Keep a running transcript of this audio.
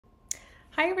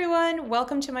Hi everyone,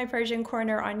 welcome to my Persian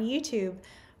Corner on YouTube.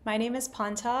 My name is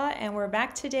Panta and we're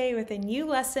back today with a new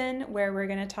lesson where we're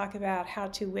going to talk about how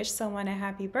to wish someone a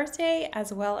happy birthday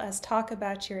as well as talk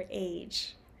about your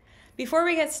age. Before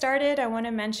we get started, I want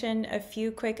to mention a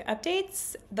few quick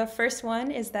updates. The first one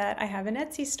is that I have an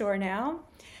Etsy store now.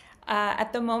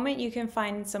 At the moment you can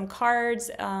find some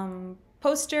cards,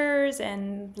 posters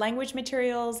and language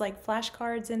materials like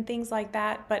flashcards and things like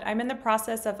that, but I'm in the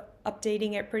process of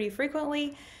updating it pretty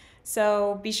frequently,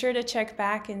 so be sure to check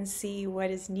back and see what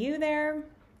is new there.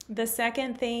 The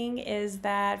second thing is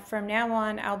that from now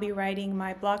on I'll be writing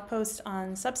my blog post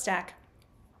on Substack.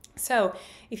 So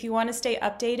if you want to stay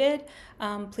updated,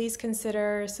 please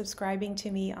consider subscribing to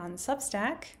me on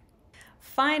Substack.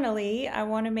 Finally, I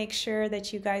want to make sure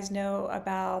that you guys know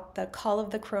about the Call of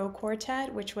the Crow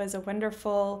Quartet, which was a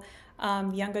wonderful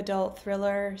young adult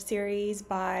thriller series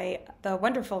by the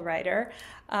wonderful writer,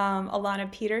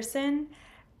 Alana Peterson.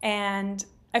 And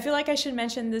I feel like I should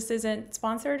mention this isn't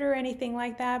sponsored or anything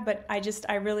like that, but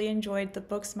I really enjoyed the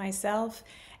books myself,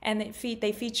 and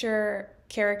they feature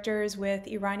characters with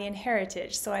Iranian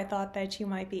heritage, so I thought that you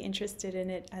might be interested in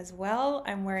it as well.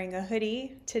 I'm wearing a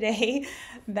hoodie today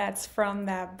that's from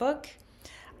that book.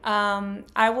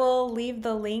 I will leave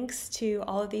the links to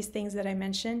all of these things that I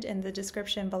mentioned in the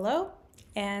description below.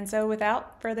 And so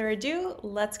without further ado,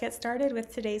 let's get started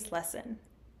with today's lesson.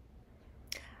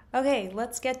 Okay,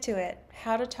 let's get to it.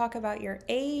 How to talk about your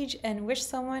age and wish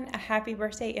someone a happy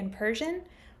birthday in Persian.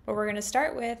 But we're going to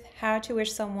start with how to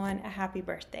wish someone a happy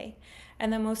birthday.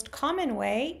 And the most common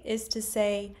way is to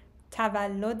say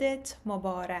Tavallodet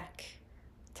Mubarak.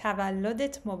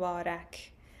 Tavallodet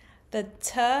Mubarak. The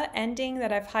t ending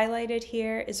that I've highlighted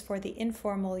here is for the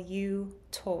informal you,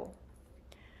 to.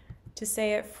 To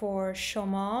say it for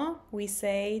Shoma, we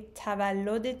say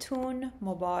Tavallodetun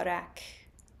Mubarak.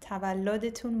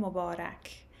 Tavallodetun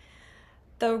Mubarak.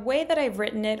 The way that I've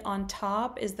written it on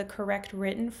top is the correct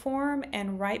written form,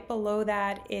 and right below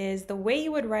that is the way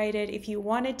you would write it if you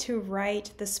wanted to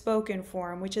write the spoken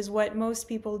form, which is what most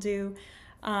people do,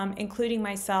 including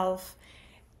myself.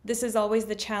 This is always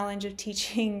the challenge of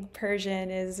teaching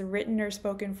Persian, is written or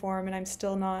spoken form, and I'm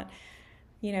still not,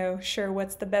 sure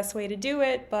what's the best way to do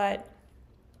it, but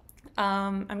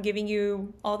I'm giving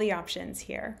you all the options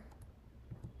here.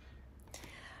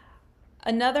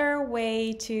 Another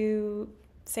way to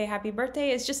say happy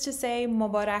birthday is just to say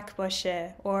Mubarak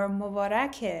bashe or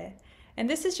Mubarake. And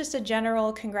this is just a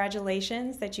general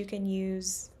congratulations that you can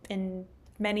use in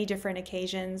many different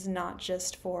occasions, not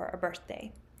just for a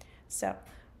birthday. So,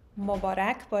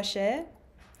 Mubarak bashe,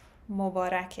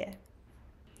 Mubarake.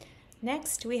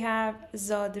 Next, we have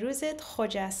Zadruzet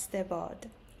khojaste bad.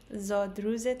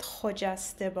 Zadruzet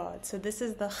khojaste bad. So this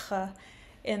is the kh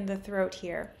in the throat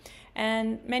here.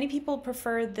 And many people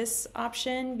prefer this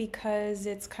option because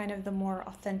it's kind of the more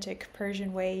authentic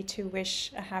Persian way to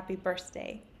wish a happy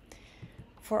birthday.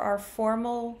 For our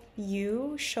formal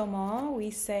you, Shoma, we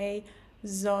say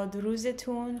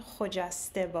Zadruzetun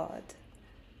khojaste bad.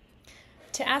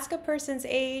 To ask a person's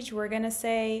age, we're going to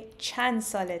say Chand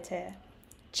salete.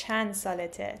 Chand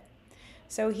salete.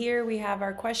 So here we have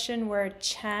our question word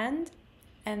chand,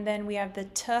 and then we have the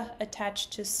t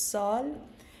attached to sal,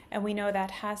 and we know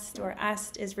that hast or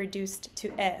ast is reduced to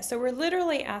e. So we're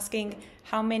literally asking,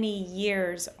 how many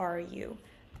years are you?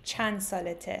 Chand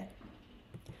salete.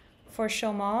 For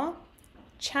Shoma,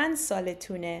 chand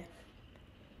saletune.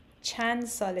 Chand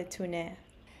saletune.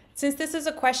 Since this is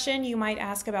a question you might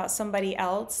ask about somebody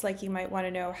else, like you might want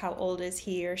to know how old is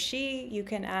he or she, you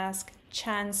can ask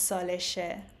chand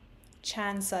saleshe.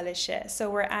 Chand saleshe. So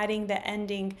we're adding the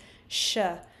ending sh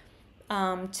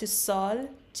to sal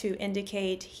to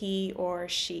indicate he or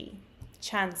she.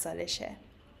 Chand saleshe.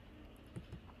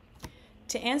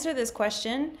 To answer this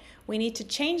question, we need to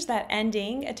change that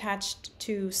ending attached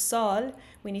to sal.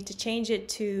 We need to change it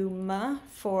to m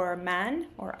for man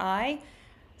or I.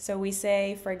 So we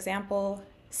say, for example,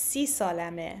 si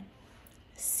salame.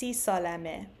 Si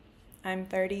salame. I'm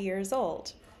 30 years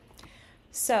old.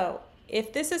 So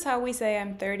if this is how we say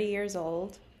I'm 30 years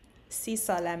old, si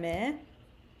salame,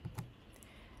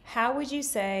 how would you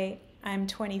say I'm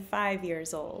 25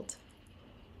 years old?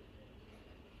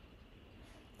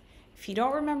 If you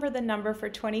don't remember the number for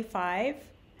 25,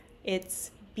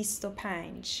 it's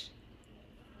 25.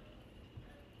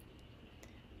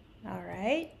 All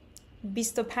right.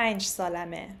 25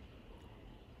 سالمه.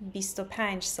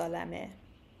 25 سالمه.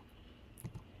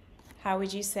 How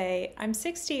would you say I'm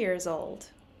 60 years old?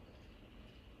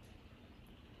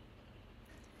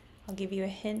 I'll give you a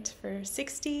hint for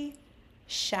 60.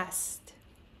 Shast.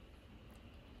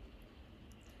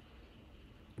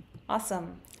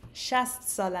 Awesome. 60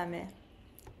 سالمه.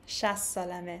 60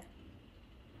 سالمه.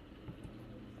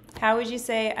 How would you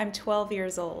say I'm 12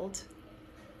 years old?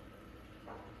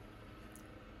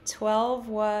 12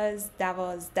 was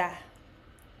 12.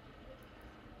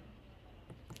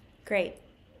 Great.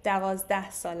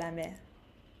 12 سالمه.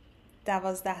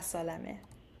 12 سالمه.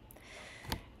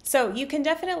 So you can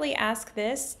definitely ask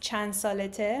this, چند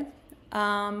سالته,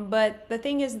 but the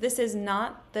thing is, this is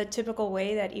not the typical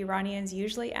way that Iranians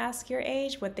usually ask your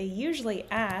age. What they usually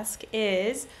ask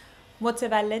is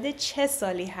متولد چه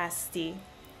سالی هستی?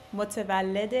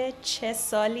 متولد چه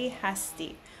سالی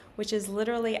هستی? Which is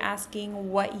literally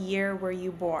asking what year were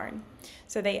you born.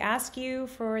 So they ask you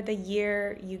for the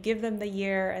year, you give them the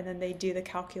year, and then they do the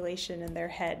calculation in their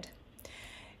head.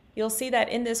 You'll see that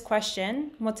in this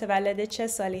question, متولد چه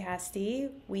سالی هستی,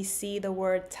 we see the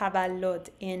word تولد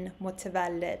in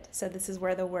متولد. So this is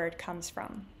where the word comes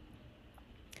from.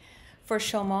 For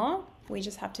شما, we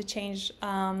just have to change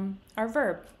our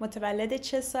verb. متولد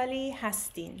چه سالی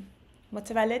هستین?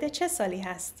 متولد چه سالی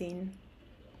هستین?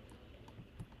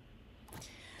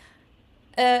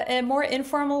 A more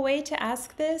informal way to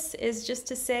ask this is just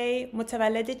to say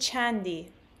متولد چندی.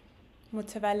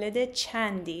 متولد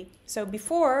چندی. So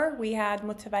before we had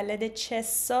متولد چه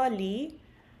سالی,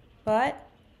 but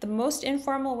the most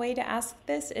informal way to ask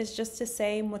this is just to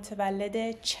say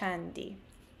متولد چندی.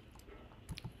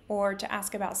 Or to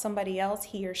ask about somebody else,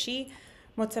 he or she,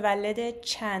 متولد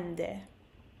چنده.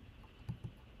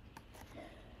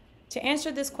 To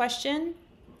answer this question,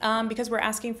 because we're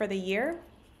asking for the year,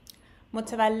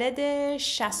 متولد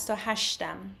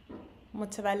 68.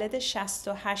 متولد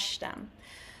 68.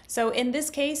 So in this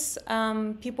case,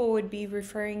 people would be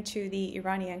referring to the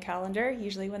Iranian calendar,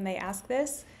 usually when they ask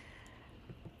this.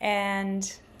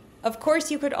 And of course,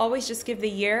 you could always just give the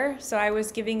year. So I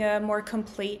was giving a more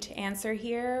complete answer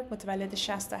here, متولد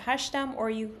 68. Or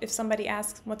if somebody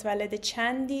asks متولد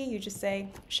چندی, you just say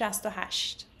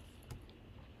 68.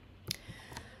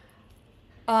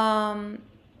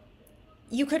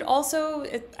 You could also,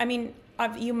 I mean,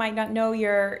 you might not know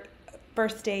your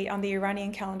birth date on the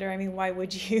Iranian calendar. I mean, why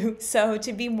would you? So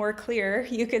to be more clear,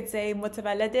 you could say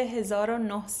متولد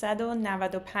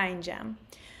 1995.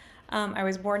 I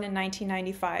was born in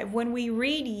 1995. When we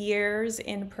read years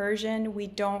in Persian, we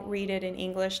don't read it in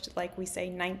English like we say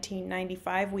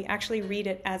 1995. We actually read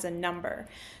it as a number.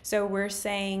 So we're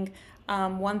saying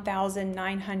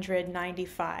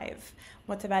 1995.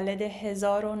 متولد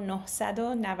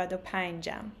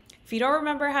 1995. If you don't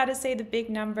remember how to say the big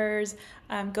numbers,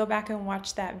 go back and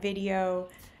watch that video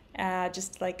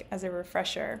just like as a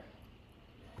refresher.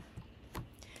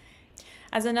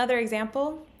 As another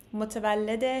example,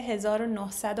 متولد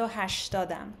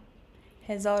 1980.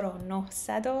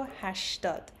 1980.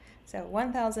 So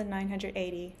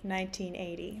 1980,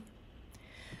 1980.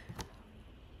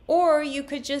 Or you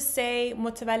could just say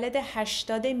متولد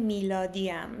 80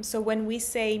 میلادیم. So when we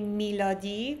say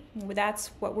miladi,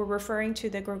 that's what we're referring to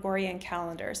the Gregorian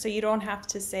calendar. So you don't have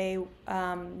to say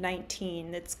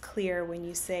 19. It's clear when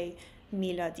you say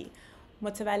miladi.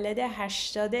 متولد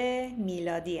 80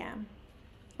 میلادیم.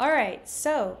 All right,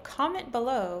 so comment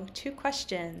below 2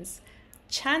 questions.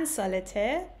 چند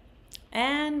سالته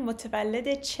and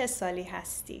متولد چه سالی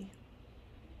هستی.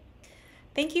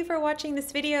 Thank you for watching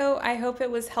this video. I hope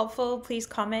it was helpful. Please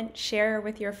comment, share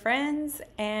with your friends,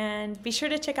 and be sure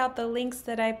to check out the links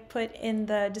that I put in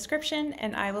the description,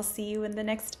 and I will see you in the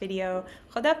next video.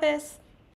 Khodafis!